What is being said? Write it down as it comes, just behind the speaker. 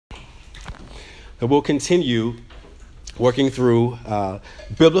And we'll continue working through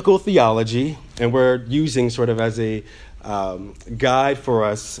biblical theology, and we're using sort of as a guide for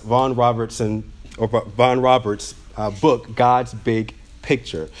us Vaughan Roberts' book, God's Big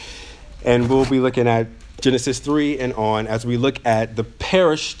Picture. And we'll be looking at Genesis 3 and on as we look at the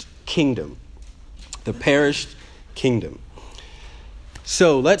perished kingdom. The perished kingdom.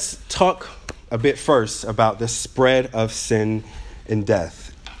 So let's talk a bit first about the spread of sin and death.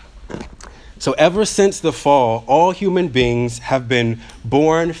 So ever since the fall, all human beings have been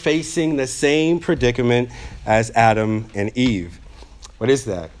born facing the same predicament as Adam and Eve. What is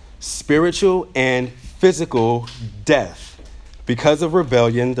that? Spiritual and physical death because of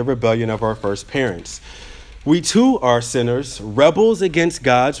rebellion, the rebellion of our first parents. We too are sinners, rebels against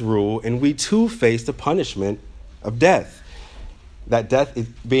God's rule, and we too face the punishment of death. That death is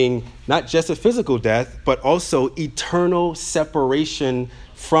being not just a physical death, but also eternal separation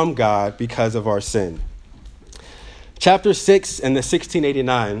from God because of our sin. Chapter 6 in the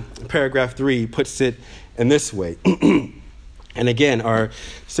 1689, paragraph 3, puts it in this way. And again, our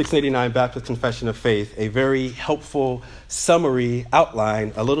 1689 Baptist Confession of Faith, a very helpful summary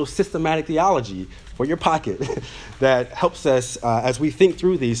outline, a little systematic theology for your pocket that helps us as we think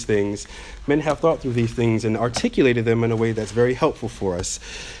through these things. Men have thought through these things and articulated them in a way that's very helpful for us.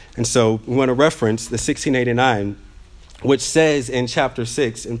 And so we want to reference the 1689, which says in chapter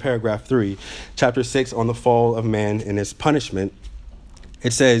 6, in paragraph 3, chapter 6 on the fall of man and his punishment,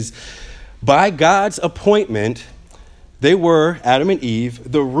 it says, by God's appointment, they were, Adam and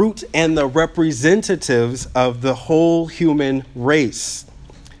Eve, the root and the representatives of the whole human race.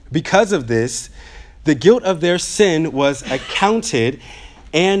 Because of this, the guilt of their sin was accounted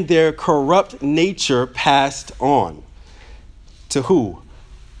and their corrupt nature passed on. To who?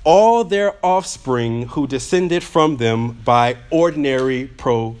 All their offspring who descended from them by ordinary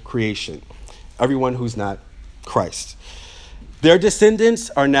procreation. Everyone who's not Christ. Their descendants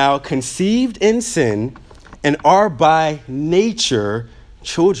are now conceived in sin and are by nature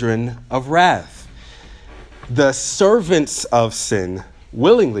children of wrath, the servants of sin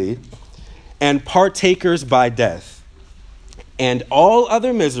willingly, and partakers by death, and all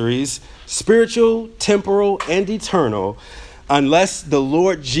other miseries, spiritual, temporal, and eternal, unless the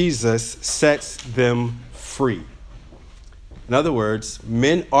Lord Jesus sets them free. In other words,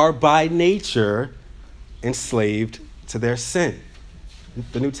 men are by nature enslaved to their sin.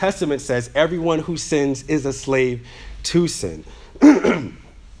 The New Testament says everyone who sins is a slave to sin.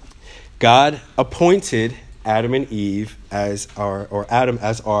 God appointed Adam and Eve as Adam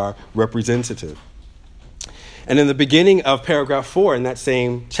as our representative. And in the beginning of paragraph 4 in that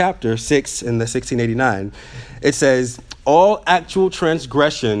same chapter 6 in the 1689, it says, all actual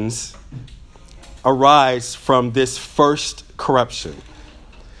transgressions arise from this first corruption.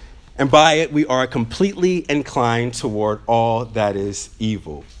 And by it, we are completely inclined toward all that is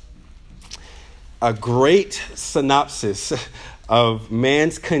evil. A great synopsis of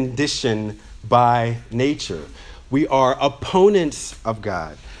man's condition by nature. We are opponents of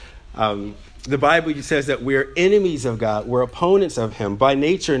God. The Bible says that we're enemies of God. We're opponents of him. By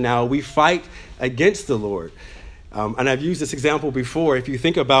nature now, we fight against the Lord. And I've used this example before. If you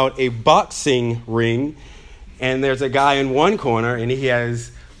think about a boxing ring, and there's a guy in one corner, and he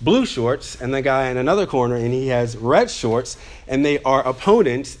has blue shorts, and the guy in another corner, and he has red shorts, and they are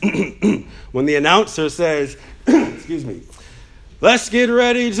opponents. When the announcer says, excuse me, let's get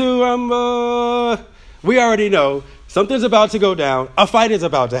ready to rumble, we already know something's about to go down. A fight is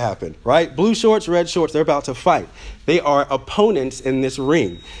about to happen, right? Blue shorts, red shorts, they're about to fight. They are opponents in this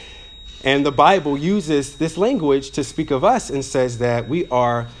ring. And the Bible uses this language to speak of us and says that we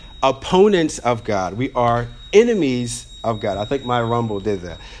are opponents of God. We are enemies of God. I think my rumble did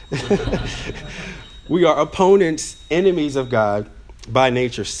that. We are opponents, enemies of God by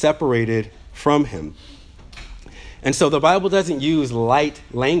nature, separated from him. And so the Bible doesn't use light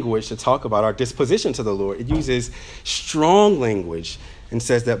language to talk about our disposition to the Lord. It uses strong language and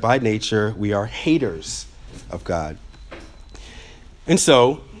says that by nature we are haters of God. And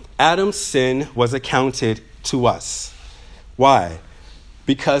so Adam's sin was accounted to us. Why?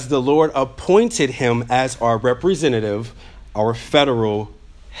 Because the Lord appointed him as our representative, our federal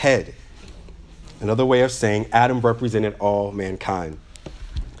head. Another way of saying Adam represented all mankind.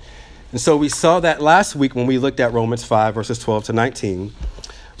 And so we saw that last week when we looked at Romans 5, verses 12 to 19.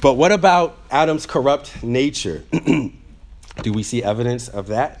 But what about Adam's corrupt nature? Do we see evidence of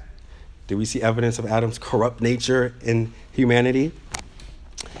that? Do we see evidence of Adam's corrupt nature in humanity?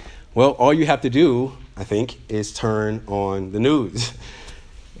 Well, all you have to do, I think, is turn on the news.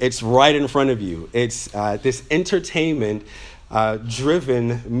 It's right in front of you. It's this entertainment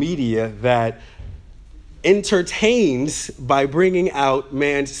driven media that entertains by bringing out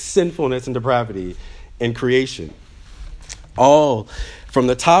man's sinfulness and depravity in creation. All from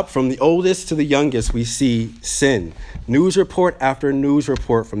the top, from the oldest to the youngest, we see sin. News report after news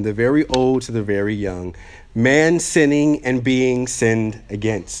report, from the very old to the very young. Man sinning and being sinned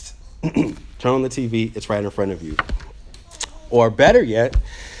against. Turn on the TV, it's right in front of you. Or better yet,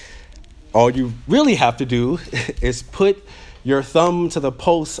 all you really have to do is put your thumb to the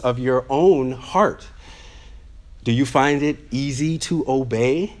pulse of your own heart. Do you find it easy to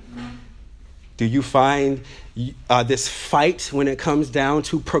obey? Do you find this fight when it comes down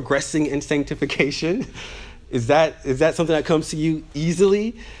to progressing in sanctification? Is that something that comes to you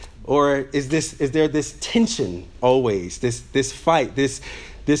easily? Or is there this tension always, this fight, this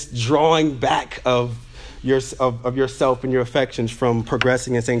drawing back of yourself and your affections from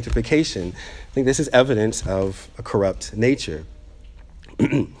progressing in sanctification? I think this is evidence of a corrupt nature.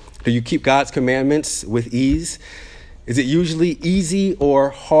 Do you keep God's commandments with ease? Is it usually easy or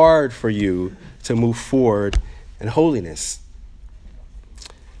hard for you to move forward in holiness?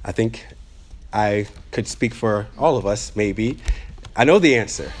 I think I could speak for all of us, maybe. I know the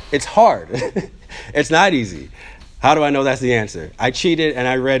answer. It's hard. It's not easy. How do I know that's the answer? I cheated and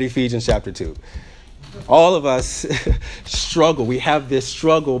I read Ephesians chapter 2. All of us struggle. We have this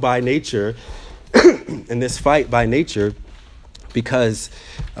struggle by nature and this fight by nature because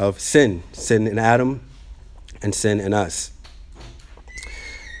of sin in Adam and sin in us.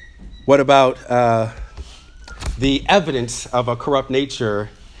 What about the evidence of a corrupt nature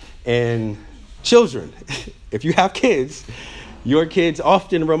in children? If you have kids, your kids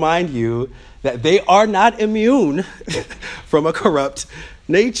often remind you that they are not immune from a corrupt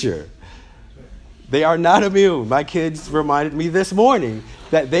nature. They are not immune. My kids reminded me this morning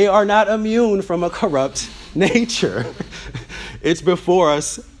that they are not immune from a corrupt nature. It's before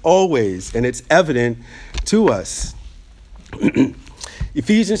us always, and it's evident to us.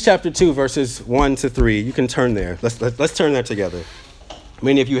 Ephesians chapter 2, verses 1 to 3. You can turn there. Let's turn there together.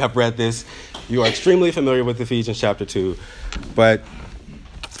 Many of you have read this. You are extremely familiar with Ephesians chapter 2, but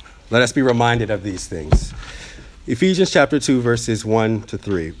let us be reminded of these things. Ephesians chapter 2, verses 1 to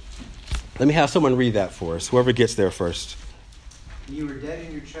 3. Let me have someone read that for us, whoever gets there first. You were dead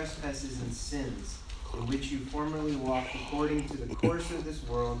in your trespasses and sins, in which you formerly walked according to the course of this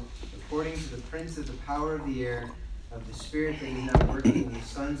world, according to the prince of the power of the air, of the spirit that is now working in the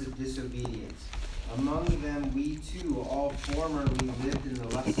sons of disobedience. Among them we too all formerly lived in the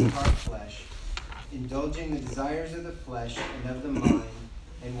lusts of our flesh, indulging the desires of the flesh and of the mind,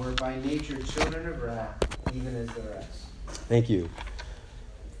 and were by nature children of wrath, even as the rest. Thank you.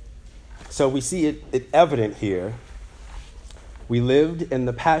 So we see it evident here. We lived in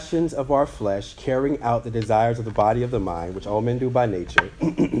the passions of our flesh, carrying out the desires of the body of the mind, which all men do by nature,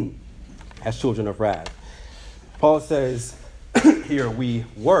 as children of wrath. Paul says here we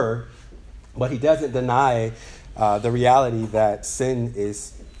were, but he doesn't deny the reality that sin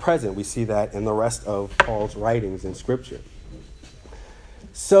is present. We see that in the rest of Paul's writings in Scripture.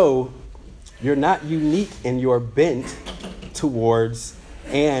 So you're not unique in your bent towards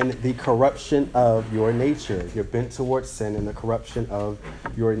and the corruption of your nature. You're bent towards sin and the corruption of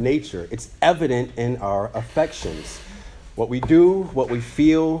your nature. It's evident in our affections. What we do, what we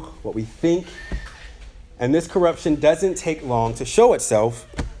feel, what we think. And this corruption doesn't take long to show itself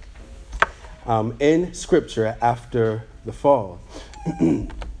in Scripture after the fall.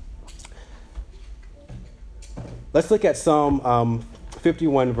 Let's look at Psalm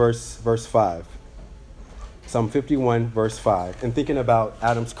 51, verse 5. Psalm 51, verse 5. And thinking about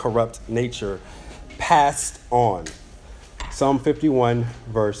Adam's corrupt nature passed on. Psalm 51,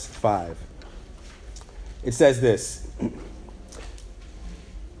 verse 5. It says this: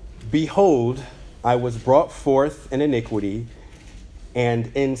 Behold, I was brought forth in iniquity, and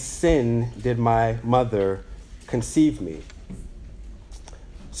in sin did my mother conceive me.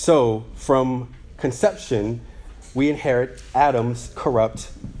 So, from conception, we inherit Adam's corrupt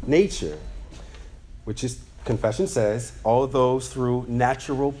nature, which is, confession says, all those through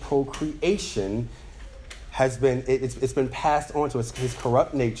natural procreation it's been passed on to us, his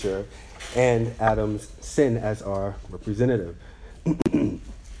corrupt nature and Adam's sin as our representative.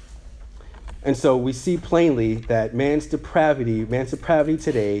 And so we see plainly that man's depravity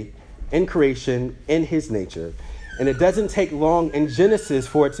today in creation, in his nature. And it doesn't take long in Genesis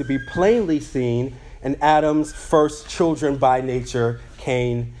for it to be plainly seen in Adam's first children by nature,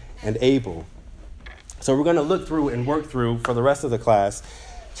 Cain and Abel. So we're going to look through and work through, for the rest of the class,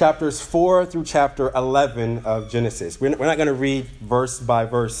 chapters 4 through chapter 11 of Genesis. We're not going to read verse by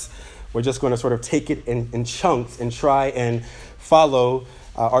verse. We're just going to sort of take it in chunks and try and follow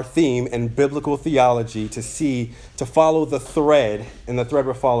our theme in biblical theology to follow the thread, and the thread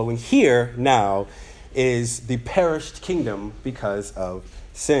we're following here now is the perished kingdom because of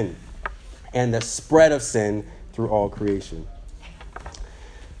sin and the spread of sin through all creation.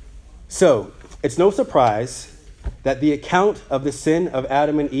 So, it's no surprise that the account of the sin of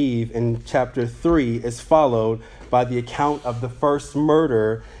Adam and Eve in chapter 3 is followed by the account of the first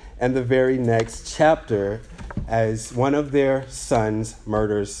murder in the very next chapter, as one of their sons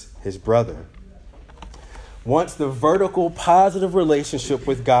murders his brother. Once the vertical positive relationship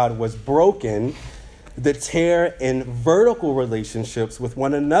with God was broken, the tear in vertical relationships with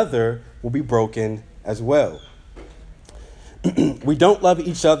one another will be broken as well. We don't love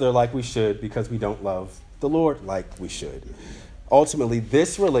each other like we should because we don't love the Lord like we should. Ultimately,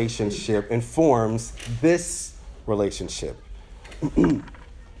 this relationship informs this relationship.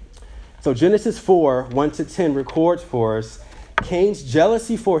 So Genesis 4, 1-10 records for us Cain's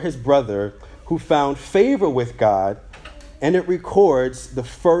jealousy for his brother who found favor with God, and it records the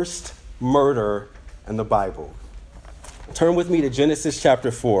first murder in the Bible. Turn with me to Genesis chapter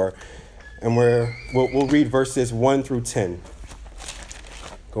 4, and we'll read verses 1-10.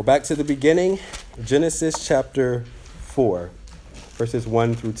 Go back to the beginning, Genesis chapter 4, verses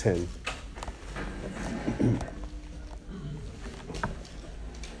 1-10.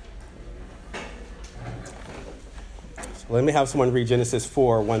 Let me have someone read Genesis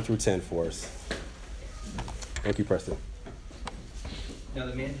 4, 1-10 for us. Thank you, Preston. Now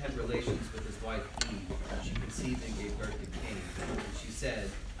the man had relations with his wife Eve, and she conceived and gave birth to Cain. And she said,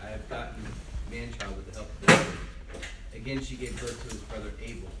 I have gotten man-child with the help of the Lord. Again she gave birth to his brother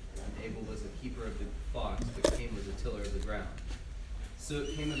Abel, and Abel was a keeper of the flocks, but Cain was a tiller of the ground. So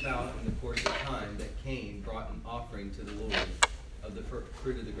it came about in the course of time that Cain brought an offering to the Lord of the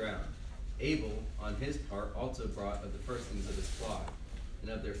fruit of the ground. Abel, on his part, also brought of the firstlings of his flock,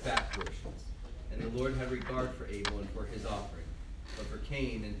 and of their fat portions. And the Lord had regard for Abel and for his offering. But for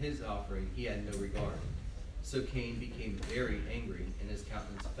Cain and his offering he had no regard. So Cain became very angry, and his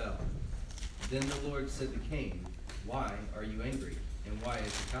countenance fell. Then the Lord said to Cain, Why are you angry, and why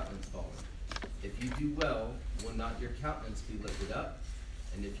is your countenance fallen? If you do well, will not your countenance be lifted up?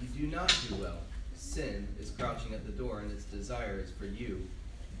 And if you do not do well, sin is crouching at the door, and its desire is for you,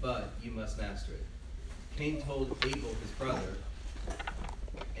 but you must master it. Cain told Abel his brother,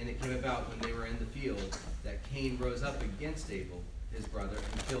 and it came about when they were in the field that Cain rose up against Abel, his brother,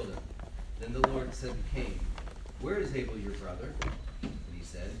 and killed him. Then the Lord said to Cain, Where is Abel your brother? And he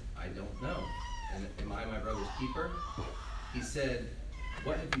said, I don't know. And am I my brother's keeper? He said,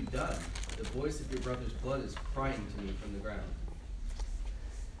 What have you done? The voice of your brother's blood is crying to me from the ground.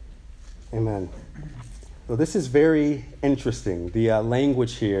 Amen. So this is very interesting, the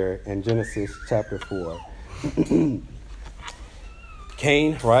language here in Genesis chapter 4.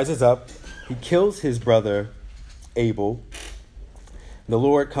 Cain rises up. He kills his brother Abel. The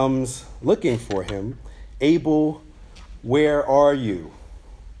Lord comes looking for him. Abel, where are you?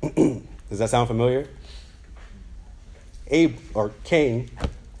 Does that sound familiar? Cain,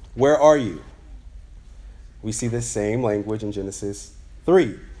 where are you? We see this same language in Genesis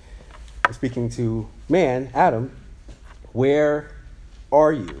 3. Speaking to man, Adam, where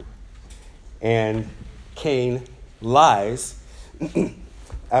are you? And Cain lies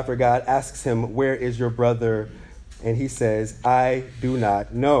after God asks him, where is your brother? And he says, I do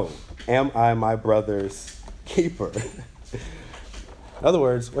not know. Am I my brother's keeper? In other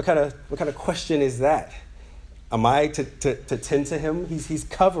words, what kind of question is that? Am I to tend to him? He's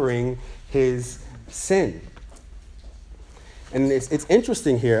covering his sin. And it's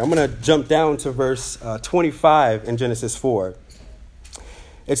interesting here. I'm going to jump down to verse 25 in Genesis 4.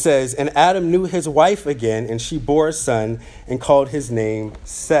 It says, And Adam knew his wife again, and she bore a son and called his name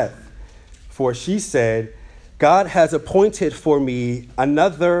Seth. For she said, God has appointed for me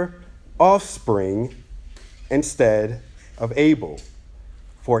another offspring instead of Abel,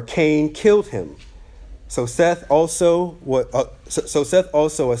 for Cain killed him. So Seth also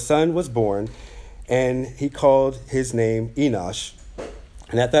a son was born, and he called his name Enosh.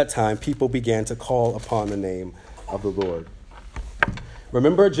 And at that time, people began to call upon the name of the Lord.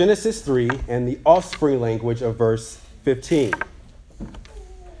 Remember Genesis 3 and the offspring language of verse 15.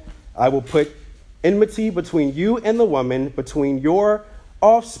 I will put enmity between you and the woman, between your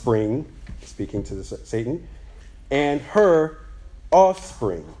offspring, speaking to Satan, and her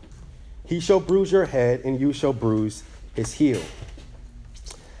offspring. He shall bruise your head, and you shall bruise his heel.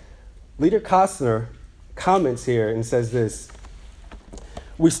 Leader Kostner comments here and says this: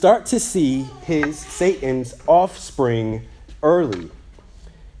 we start to see Satan's offspring early.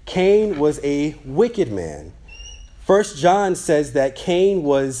 Cain was a wicked man. First John says that Cain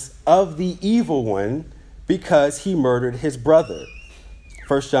was of the evil one because he murdered his brother.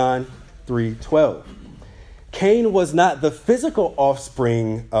 1 John 3:12. Cain was not the physical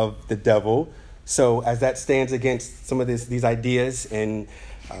offspring of the devil. So as that stands against some of these ideas, and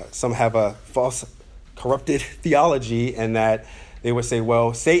some have a false, corrupted theology, and that they would say,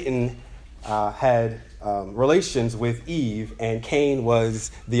 well, Satan had relations with Eve, and Cain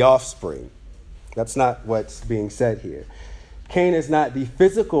was the offspring. That's not what's being said here. Cain is not the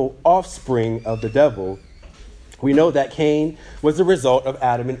physical offspring of the devil. We know that Cain was the result of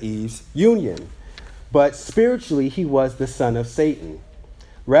Adam and Eve's union, but spiritually he was the son of Satan.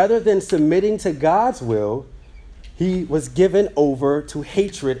 Rather than submitting to God's will, he was given over to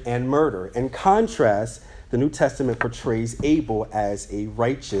hatred and murder. In contrast, the New Testament portrays Abel as a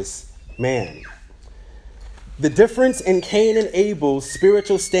righteous man. The difference in Cain and Abel's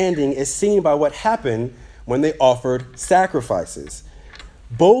spiritual standing is seen by what happened when they offered sacrifices.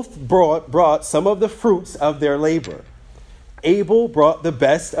 Both brought some of the fruits of their labor. Abel brought the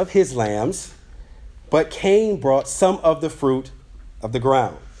best of his lambs, but Cain brought some of the fruit of the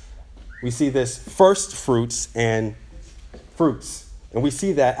ground. We see this first fruits and fruits. And we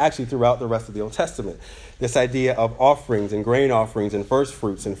see that actually throughout the rest of the Old Testament. This idea of offerings and grain offerings and first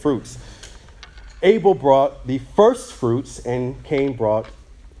fruits and fruits. Abel brought the first fruits and Cain brought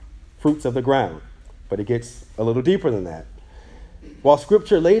fruits of the ground. But it gets a little deeper than that. While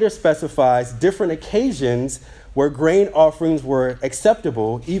Scripture later specifies different occasions where grain offerings were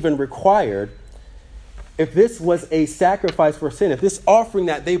acceptable, even required, if this was a sacrifice for sin, if this offering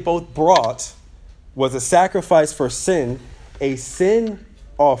that they both brought was a sacrifice for sin, a sin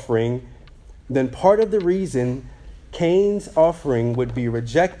offering, then part of the reason Cain's offering would be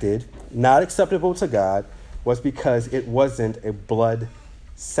rejected, not acceptable to God, was because it wasn't a blood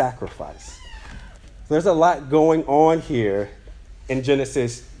sacrifice. So there's a lot going on here in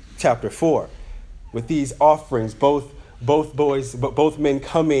Genesis chapter 4 with these offerings, both men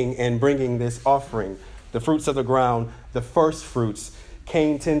coming and bringing this offering. The fruits of the ground, the first fruits.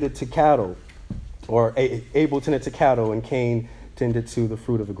 Cain tended to cattle, or Abel tended to cattle, and Cain tended to the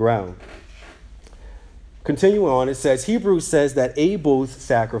fruit of the ground. Continuing on, it says, Hebrews says that Abel's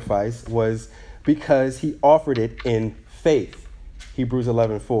sacrifice was because he offered it in faith. Hebrews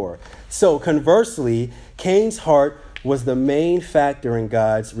 11:4. So conversely, Cain's heart was the main factor in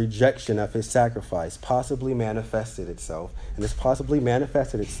God's rejection of his sacrifice, and this possibly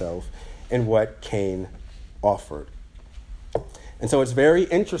manifested itself in what Cain offered. And so it's very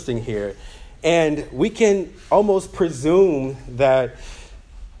interesting here. And we can almost presume that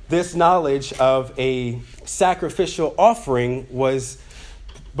this knowledge of a sacrificial offering was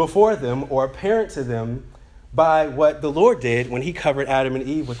before them or apparent to them by what the Lord did when he covered Adam and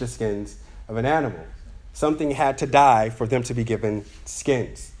Eve with the skins of an animal. Something had to die for them to be given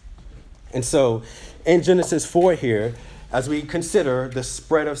skins. And so in Genesis 4 here, as we consider the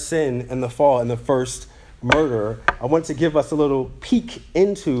spread of sin and the fall and the first murder, I want to give us a little peek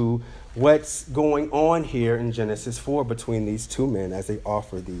into what's going on here in Genesis 4 between these two men as they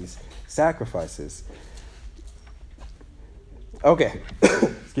offer these sacrifices. Okay,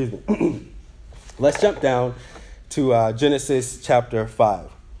 excuse me. Let's jump down to Genesis chapter 5.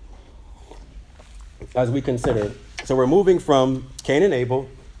 As we consider, so we're moving from Cain and Abel.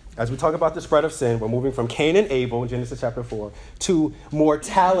 As we talk about the spread of sin, we're moving from Cain and Abel in Genesis chapter 4 to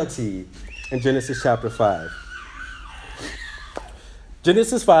mortality in Genesis chapter 5.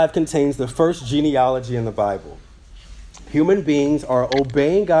 Genesis 5 contains the first genealogy in the Bible. Human beings are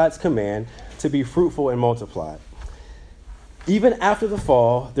obeying God's command to be fruitful and multiply. Even after the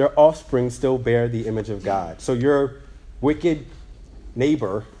fall, their offspring still bear the image of God. So your wicked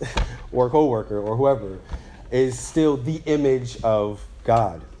neighbor or coworker or whoever is still the image of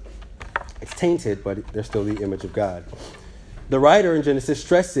God. It's tainted, but they're still the image of God. The writer in Genesis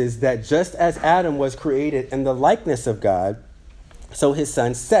stresses that just as Adam was created in the likeness of God, so his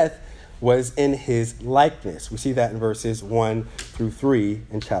son Seth was in his likeness. We see that in verses 1 through 3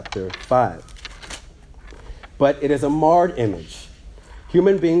 in chapter 5. But it is a marred image.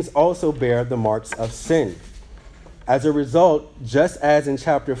 Human beings also bear the marks of sin. As a result, just as in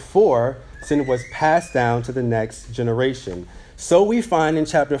chapter 4, sin was passed down to the next generation, so we find in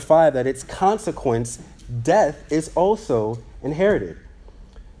chapter 5 that its consequence, death, is also inherited.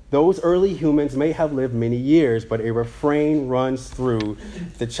 Those early humans may have lived many years, but a refrain runs through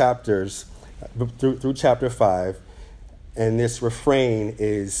the chapters, through chapter 5, and this refrain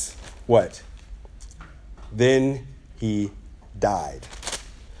is what? Then he died.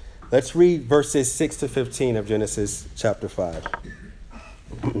 Let's read verses 6 to 15 of Genesis chapter 5.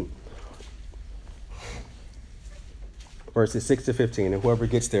 verses 6 to 15. And whoever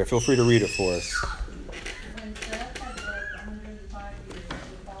gets there, feel free to read it for us. When Seth had lived 105 years,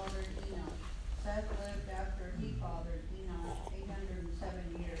 he fathered Enoch. Seth lived after he fathered Enoch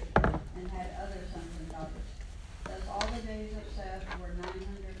 807 years, and had other sons and daughters. Thus all the days of Seth were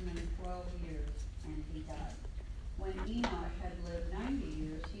 912 years, and he died. When Enoch had lived 90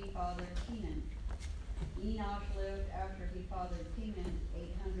 years, he fathered Kenan. Enoch lived after he fathered Kenan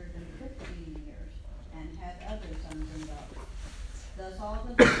 815 years, and had other sons and daughters. Thus all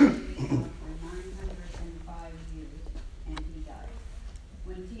the days of Enoch were 905 years, and he died.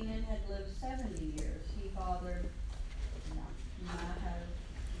 When Kenan had lived 70 years, he fathered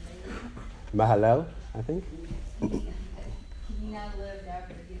Mahalalel, I think. Kenan lived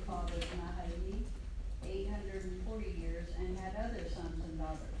after he fathered Mahalalel 840 years, and had other sons and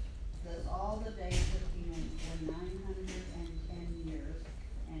daughters. Thus all the days of Kenan were 910 years,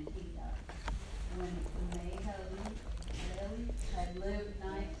 and he died. When Mahalalel had lived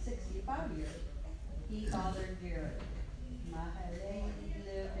 65 years, he fathered Jared. Mahalalel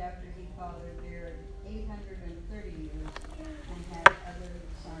lived after he fathered Jared 830 years, and had other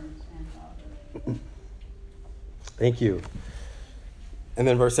sons and daughters. Thank you. And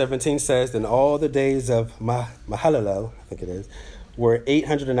then verse 17 says, then all the days of Mahalalel, I think it is, were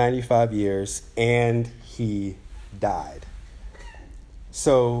 895 years, and he died.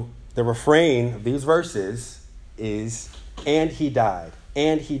 So the refrain of these verses is, and he died,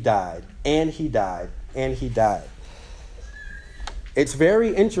 and he died, and he died, and he died. It's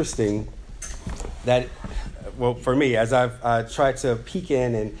very interesting that, well, for me, as I've tried to peek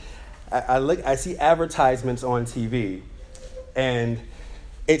in and I see advertisements on TV, and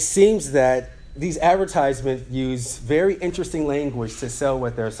it seems that these advertisements use very interesting language to sell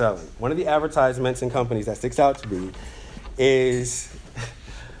what they're selling. One of the advertisements and companies that sticks out to me is,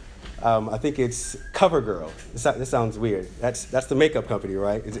 I think it's CoverGirl. This sounds weird. That's the makeup company,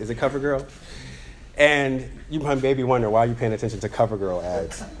 right? Is it CoverGirl? And you might maybe wonder, why are you paying attention to CoverGirl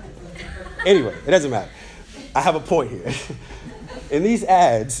ads? Anyway, it doesn't matter. I have a point here. In these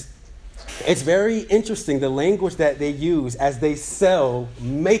ads, it's very interesting the language that they use as they sell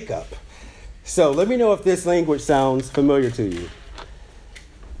makeup. So let me know if this language sounds familiar to you.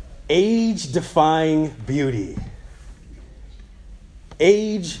 Age-defying beauty.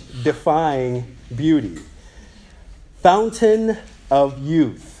 Age-defying beauty. Fountain of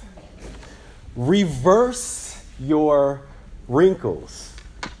youth. Reverse your wrinkles.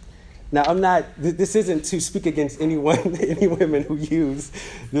 Now, this isn't to speak against any women who use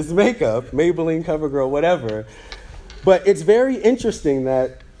this makeup, Maybelline, CoverGirl, whatever. But it's very interesting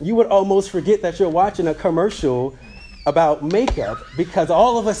that you would almost forget that you're watching a commercial about makeup, because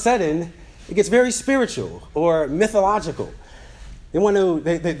all of a sudden it gets very spiritual or mythological. They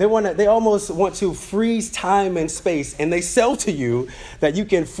almost want to freeze time and space, and they sell to you that you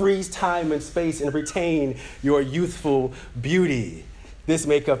can freeze time and space and retain your youthful beauty. This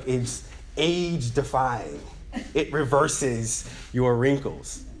makeup is age-defying. It reverses your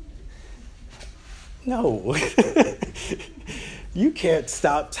wrinkles. No. You can't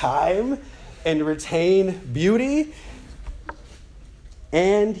stop time and retain beauty.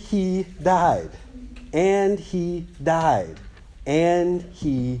 And he died. And he died. And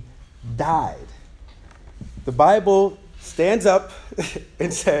he died. The Bible stands up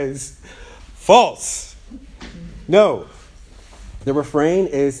and says, false. No. The refrain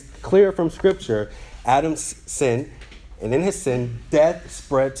is clear from Scripture. Adam's sin, and in his sin, death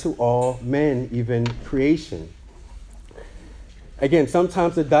spread to all men, even creation. Again,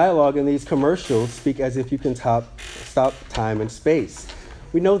 sometimes the dialogue in these commercials speak as if you can stop time and space.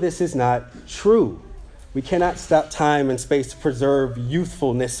 We know this is not true. We cannot stop time and space to preserve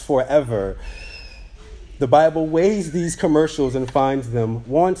youthfulness forever. The Bible weighs these commercials and finds them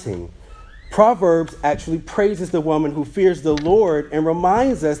wanting. Proverbs actually praises the woman who fears the Lord and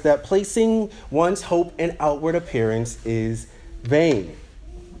reminds us that placing one's hope in outward appearance is vain.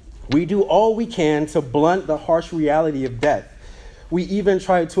 We do all we can to blunt the harsh reality of death. We even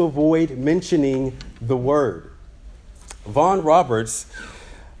try to avoid mentioning the word. Vaughn Roberts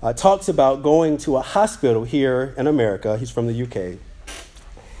talks about going to a hospital here in America. He's from the UK.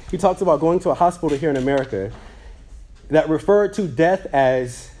 He talks about going to a hospital here in America that referred to death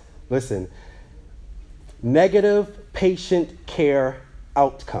as, listen, negative patient care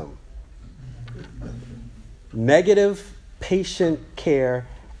outcome. Negative patient care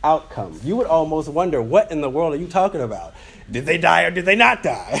outcome. You would almost wonder, what in the world are you talking about? Did they die or did they not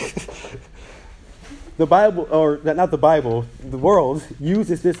die? The Bible, or not the Bible, the world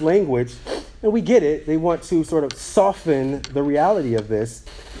uses this language, and we get it. They want to sort of soften the reality of this.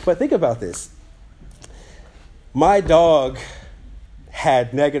 But think about this. My dog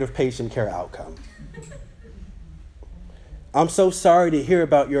had negative patient care outcome. I'm so sorry to hear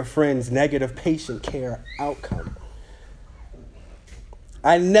about your friend's negative patient care outcome.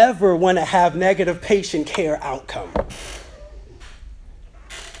 I never want to have negative patient care outcome.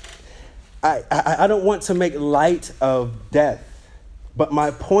 I don't want to make light of death, but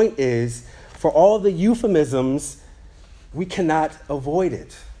my point is, for all the euphemisms, we cannot avoid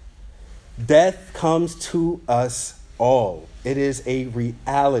it. Death comes to us all. It is a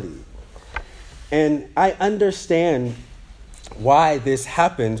reality. And I understand why this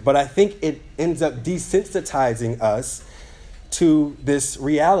happens, but I think it ends up desensitizing us to this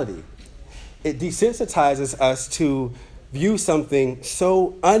reality. It desensitizes us to view something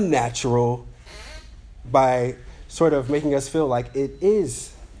so unnatural by sort of making us feel like it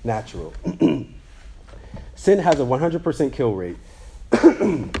is natural. Sin has a 100% kill rate.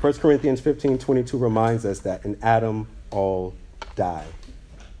 1 Corinthians 15:22 reminds us that in Adam all die.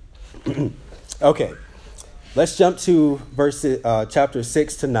 Okay, let's jump to chapter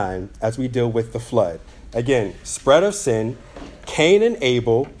 6 to 9 as we deal with the flood. Again, spread of sin, Cain and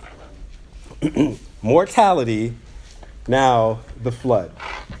Abel, mortality, now the flood.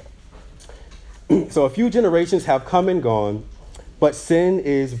 So a few generations have come and gone, but sin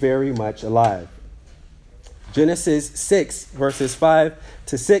is very much alive. Genesis 6, verses 5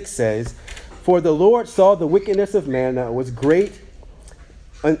 to 6 says, "For the Lord saw the wickedness of man that was great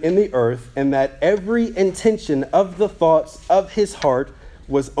in the earth, and that every intention of the thoughts of his heart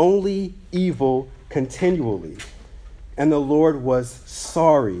was only evil continually. And the Lord was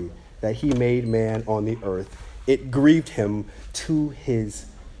sorry that he made man on the earth. It grieved him to his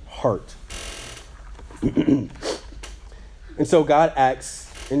heart." And so God acts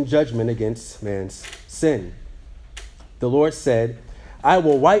in judgment against man's sin. The Lord said, "I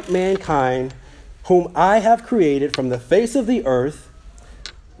will wipe mankind, whom I have created from the face of the earth,"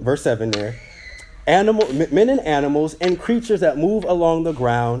 verse 7 there, "men and animals and creatures that move along the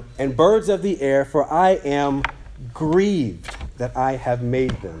ground and birds of the air, for I am grieved that I have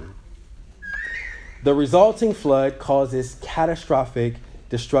made them." The resulting flood causes catastrophic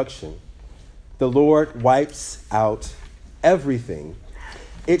destruction. The Lord wipes out everything.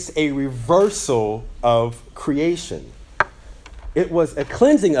 It's a reversal of creation. It was a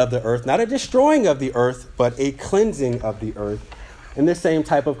cleansing of the earth, not a destroying of the earth, but a cleansing of the earth. And this same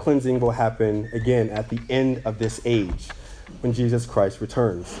type of cleansing will happen again at the end of this age when Jesus Christ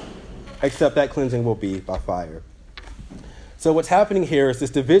returns, except that cleansing will be by fire. So what's happening here is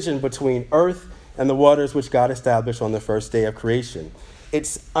this division between earth and the waters which God established on the first day of creation.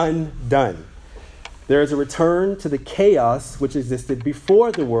 It's undone. There is a return to the chaos which existed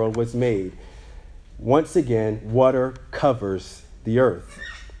before the world was made. Once again, water covers the earth.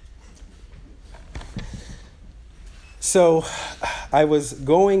 So I was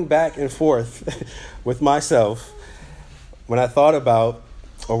going back and forth with myself when I thought about,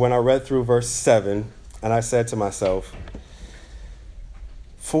 or when I read through verse 7, and I said to myself,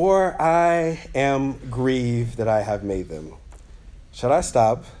 "For I am grieved that I have made them." Should I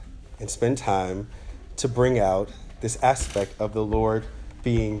stop and spend time to bring out this aspect of the Lord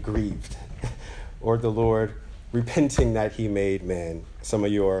being grieved, or the Lord repenting that he made man? Some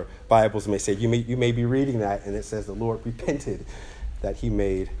of your Bibles may say, you may be reading that, and it says the Lord repented that he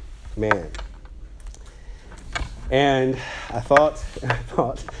made man. And I thought, and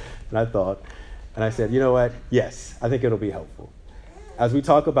I said, you know what? Yes, I think it'll be helpful. As we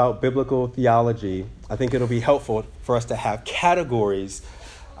talk about biblical theology, I think it'll be helpful for us to have categories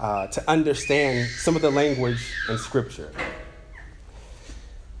to understand some of the language in Scripture.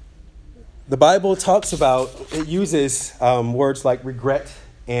 The Bible talks about, it uses words like regret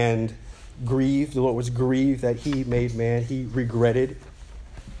and grieve. The Lord was grieved that he made man. He regretted.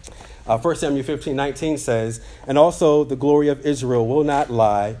 1 Samuel 15:19 says, "And also the glory of Israel will not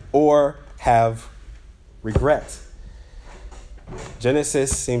lie or have regret."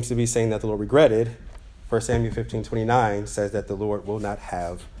 Genesis seems to be saying that the Lord regretted. 1 Samuel 15:29 says that the Lord will not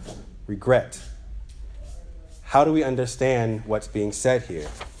have regret. How do we understand what's being said here?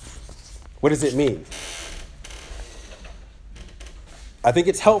 What does it mean? I think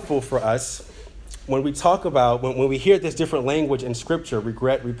it's helpful for us when we talk about, when we hear this different language in Scripture,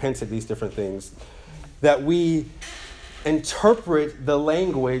 regret, repented, these different things, that we interpret the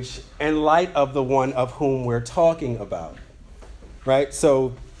language in light of the one of whom we're talking about, right?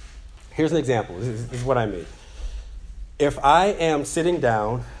 So here's an example. This is what I mean. If I am sitting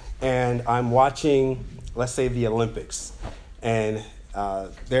down and I'm watching, let's say, the Olympics, and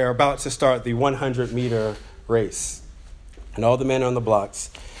they're about to start the 100-meter race, and all the men are on the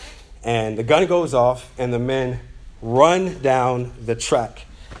blocks, And the gun goes off, and the men run down the track.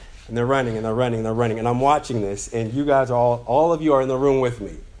 And they're running, and they're running, and they're running. And I'm watching this, and you guys are all of you are in the room with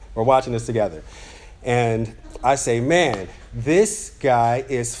me. We're watching this together. And I say, man, this guy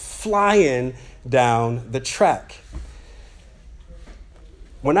is flying down the track.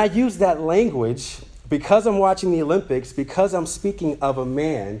 When I use that language, because I'm watching the Olympics, because I'm speaking of a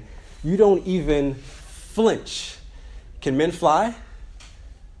man, you don't even flinch. Can men fly?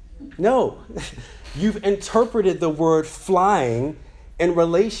 No. You've interpreted the word flying in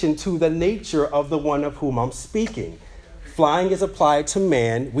relation to the nature of the one of whom I'm speaking. Flying is applied to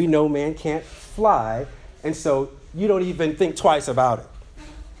man. We know man can't fly, and so you don't even think twice about it.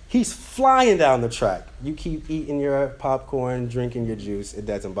 He's flying down the track. You keep eating your popcorn, drinking your juice. It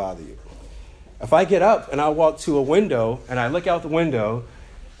doesn't bother you. If I get up and I walk to a window and I look out the window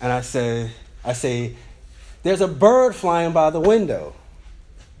and I say, there's a bird flying by the window.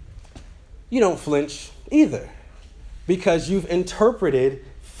 You don't flinch either, because you've interpreted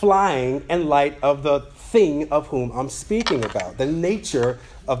flying in light of the thing of whom I'm speaking about, the nature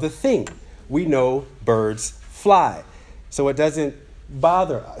of the thing. We know birds fly, so it doesn't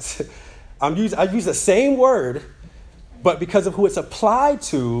bother us. I use the same word, but because of who it's applied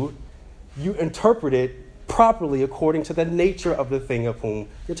to, you interpret it properly according to the nature of the thing of whom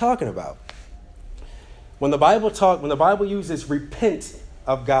you're talking about. When the Bible uses repent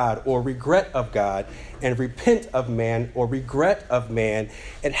of God or regret of God and repent of man or regret of man,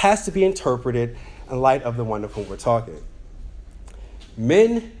 it has to be interpreted in light of the one of whom we're talking.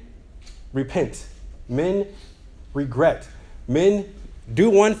 Men repent. Men regret. Men do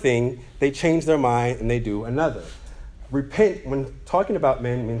one thing, they change their mind, and they do another. Repent, when talking about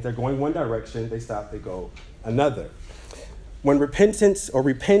men, means they're going one direction, they stop, they go another. When repentance or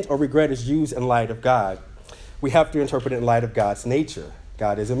repent or regret is used in light of God, we have to interpret it in light of God's nature.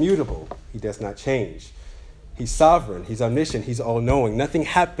 God is immutable. He does not change. He's sovereign. He's omniscient. He's all-knowing. Nothing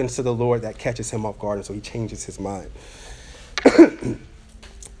happens to the Lord that catches him off guard, and so he changes his mind.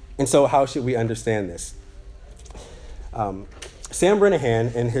 And so how should we understand this? Sam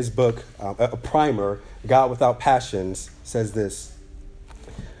Brennahan, in his book, A Primer, God Without Passions, says this: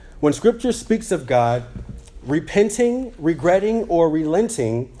 when Scripture speaks of God repenting, regretting, or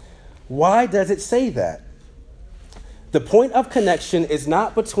relenting, why does it say that? The point of connection is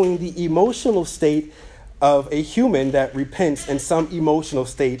not between the emotional state of a human that repents in some emotional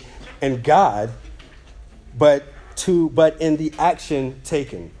state and God, but in the action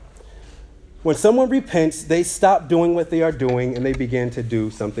taken. When someone repents, they stop doing what they are doing and they begin to do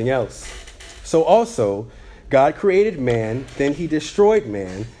something else. So also, God created man, then he destroyed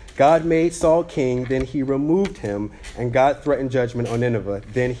man. God made Saul king, then he removed him, and God threatened judgment on Nineveh,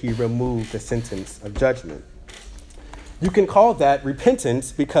 then he removed the sentence of judgment. You can call that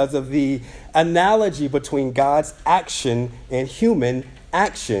repentance because of the analogy between God's action and human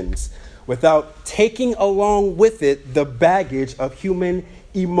actions, without taking along with it the baggage of human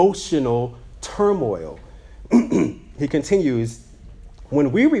emotional turmoil. He continues,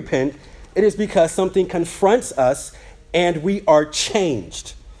 when we repent, it is because something confronts us and we are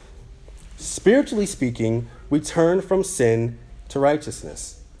changed. Spiritually speaking, we turn from sin to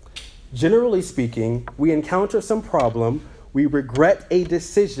righteousness. Generally speaking, we encounter some problem, we regret a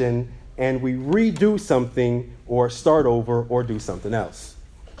decision, and we redo something or start over or do something else.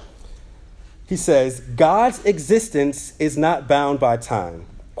 He says, God's existence is not bound by time.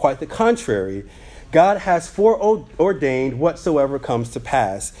 Quite the contrary, God has foreordained whatsoever comes to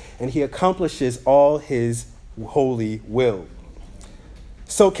pass, and he accomplishes all his holy will.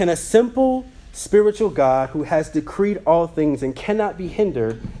 So can a simple spiritual God who has decreed all things and cannot be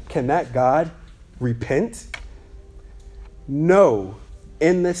hindered, can that God repent? No,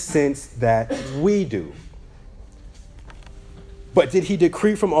 in the sense that we do. But did he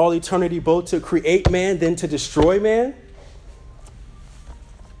decree from all eternity both to create man, then to destroy man?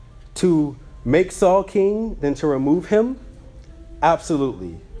 To make Saul king, then to remove him?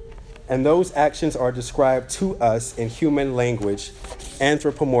 Absolutely. And those actions are described to us in human language,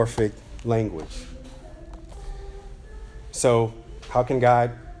 anthropomorphic language. So how can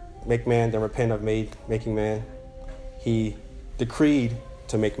God make man, then repent of making man? He decreed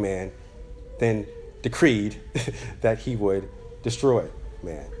to make man, then decreed that he would destroy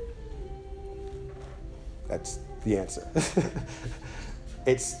man. That's the answer.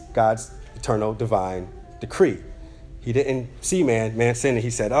 It's God's eternal divine decree. He didn't see man sinned, and he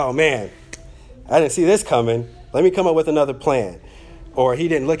said, oh man, I didn't see this coming. Let me come up with another plan. Or he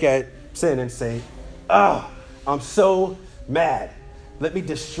didn't look at sin and say, I'm so mad. Let me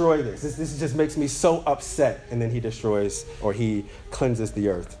destroy this. This just makes me so upset. And then he destroys or he cleanses the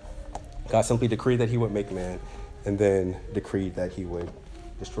earth. God simply decreed that he would make man and then decreed that he would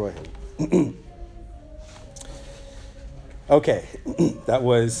destroy him. Okay, that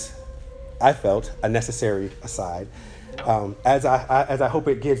was, I felt, a necessary aside. As I hope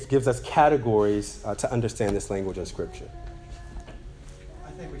it gives us categories to understand this language of Scripture.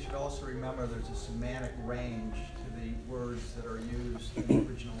 I think we should also remember there's a semantic range to the words that are used in the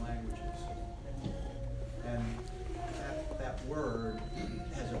original languages. And that word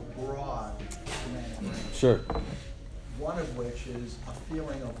has a broad semantic range. Sure. One of which is a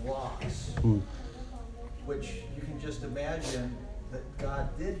feeling of loss, which you can just imagine that God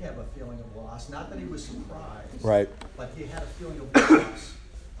did have a feeling of loss, not that he was surprised, Right. but he had a feeling of loss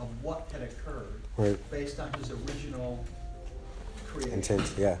of what had occurred Right. based on his original creation.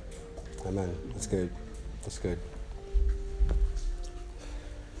 Intent, yeah. Amen. That's good. That's good.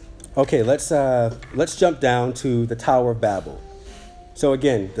 Okay, let's jump down to the Tower of Babel. So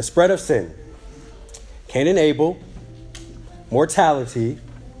again, the spread of sin, Cain and Abel, mortality,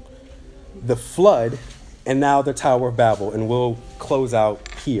 the flood, and now the Tower of Babel. And we'll close out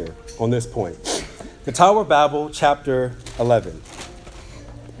here on this point. The Tower of Babel, chapter 11.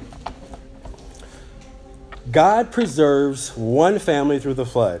 God preserves one family through the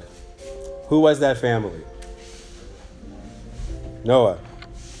flood. Who was that family? Noah,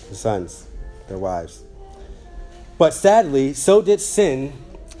 his sons, their wives. But sadly, so did sin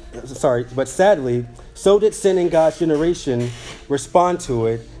in God's generation respond to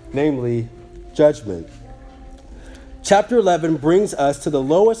it, namely judgment. Chapter 11 brings us to the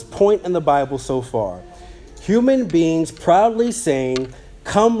lowest point in the Bible so far. Human beings proudly saying,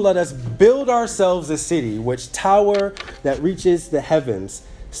 "Come, let us build ourselves a city which tower that reaches the heavens,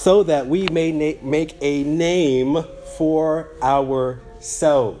 so that we may make a name for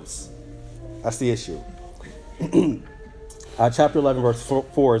ourselves." That's the issue. Chapter 11, verse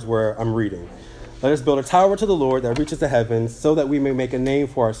 4 is where I'm reading. Let us build a tower to the Lord that reaches the heavens, so that we may make a name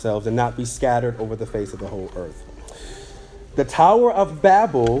for ourselves and not be scattered over the face of the whole earth. The Tower of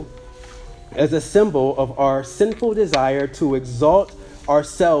Babel is a symbol of our sinful desire to exalt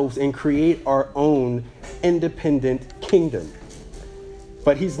ourselves and create our own independent kingdom.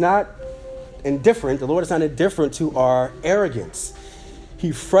 But he's not indifferent. The Lord is not indifferent to our arrogance.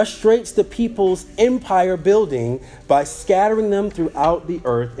 He frustrates the people's empire building by scattering them throughout the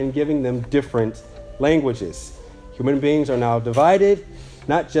earth and giving them different languages. Human beings are now divided,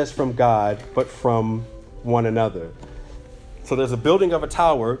 not just from God, but from one another. So there's a building of a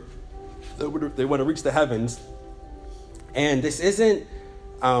tower. They want to reach the heavens. And this isn't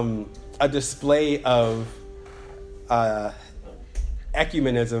a display of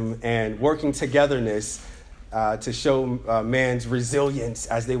ecumenism and working togetherness to show man's resilience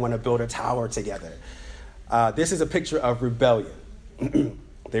as they want to build a tower together. This is a picture of rebellion.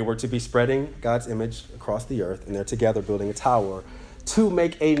 They were to be spreading God's image across the earth, and they're together building a tower to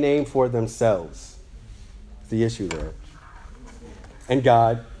make a name for themselves. The issue there. And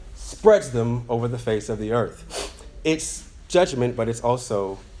God spreads them over the face of the earth. It's judgment, but it's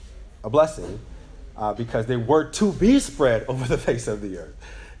also a blessing because they were to be spread over the face of the earth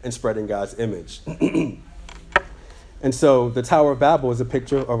and spreading God's image. And so the Tower of Babel is a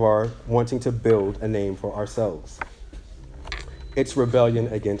picture of our wanting to build a name for ourselves. It's rebellion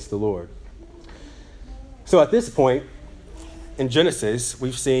against the Lord. So at this point in Genesis,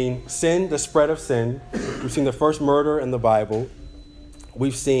 we've seen sin, the spread of sin. We've seen the first murder in the Bible.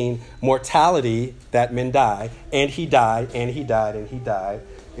 We've seen mortality, that men die, and he died, and he died, and he died.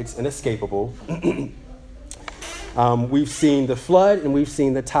 It's inescapable. We've seen the flood, and we've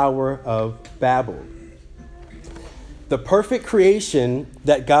seen the Tower of Babel. The perfect creation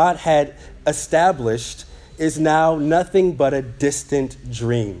that God had established is now nothing but a distant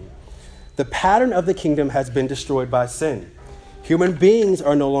dream. The pattern of the kingdom has been destroyed by sin. Human beings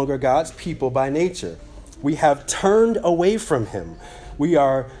are no longer God's people by nature. We have turned away from him. We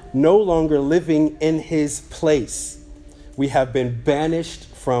are no longer living in his place. We have been banished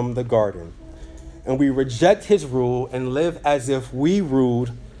from the garden. And we reject his rule and live as if we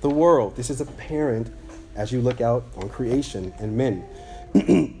ruled the world. This is apparent as you look out on creation and men.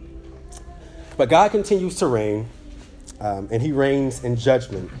 But God continues to reign, and he reigns in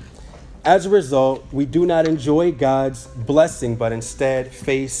judgment. As a result, we do not enjoy God's blessing, but instead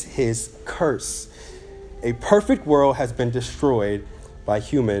face his curse. A perfect world has been destroyed by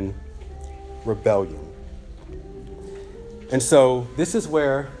human rebellion. And so this is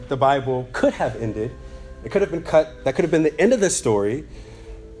where the Bible could have ended. It could have been cut. That could have been the end of the story.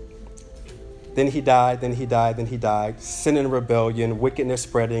 Then he died, then he died, then he died. Sin and rebellion, wickedness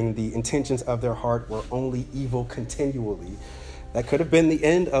spreading. The intentions of their heart were only evil continually. That could have been the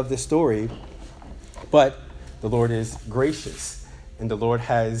end of the story, but the Lord is gracious, and the Lord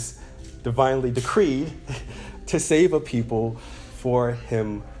has divinely decreed to save a people for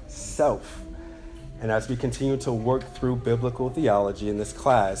himself. And as we continue to work through biblical theology in this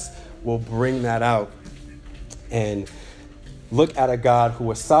class, we'll bring that out and look at a God who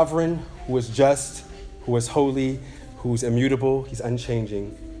is sovereign, who is just, who is holy, who's immutable, he's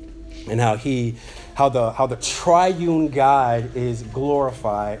unchanging, and how the triune God is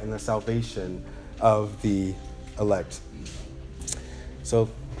glorified in the salvation of the elect. So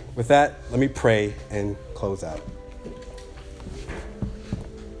with that, let me pray and close out.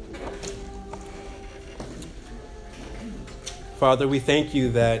 Father, we thank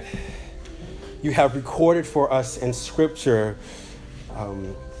you that you have recorded for us in Scripture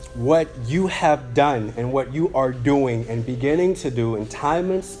what you have done and what you are doing and beginning to do in time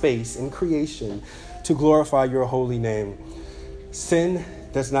and space in creation to glorify your holy name. Sin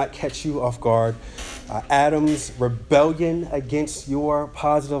does not catch you off guard. Adam's rebellion against your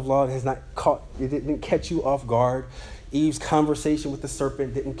positive law didn't catch you off guard. Eve's conversation with the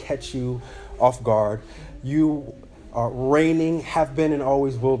serpent didn't catch you off guard. You are reigning, have been, and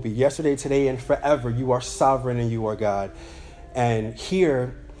always will be. Yesterday, today, and forever, you are sovereign and you are God. And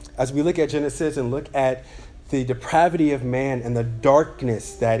here, as we look at Genesis and look at the depravity of man and the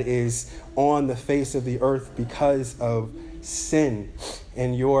darkness that is on the face of the earth because of sin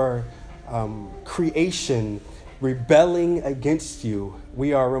and your creation rebelling against you,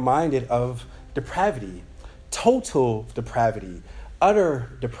 we are reminded of depravity, total depravity, utter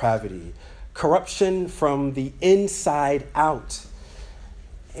depravity, corruption from the inside out.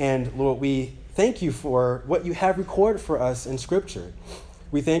 And Lord, we thank you for what you have recorded for us in Scripture.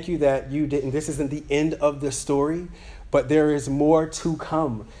 We thank you that this isn't the end of the story, but there is more to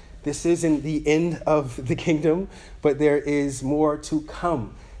come. This isn't the end of the kingdom, but there is more to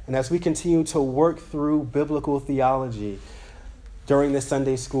come. And as we continue to work through biblical theology during this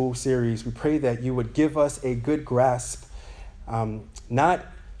Sunday school series, we pray that you would give us a good grasp, not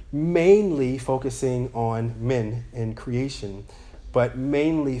mainly focusing on men and creation, but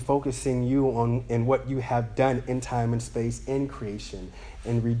mainly focusing you on in what you have done in time and space in creation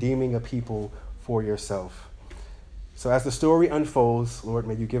and redeeming a people for yourself. So as the story unfolds, Lord,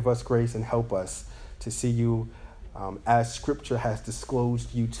 may you give us grace and help us to see you as Scripture has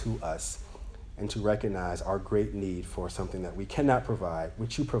disclosed you to us, and to recognize our great need for something that we cannot provide,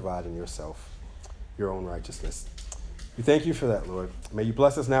 which you provide in yourself, your own righteousness. We thank you for that, Lord. May you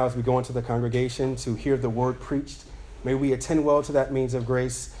bless us now as we go into the congregation to hear the word preached. May we attend well to that means of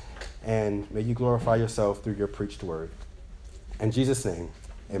grace, and may you glorify yourself through your preached word. In Jesus' name,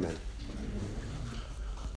 amen.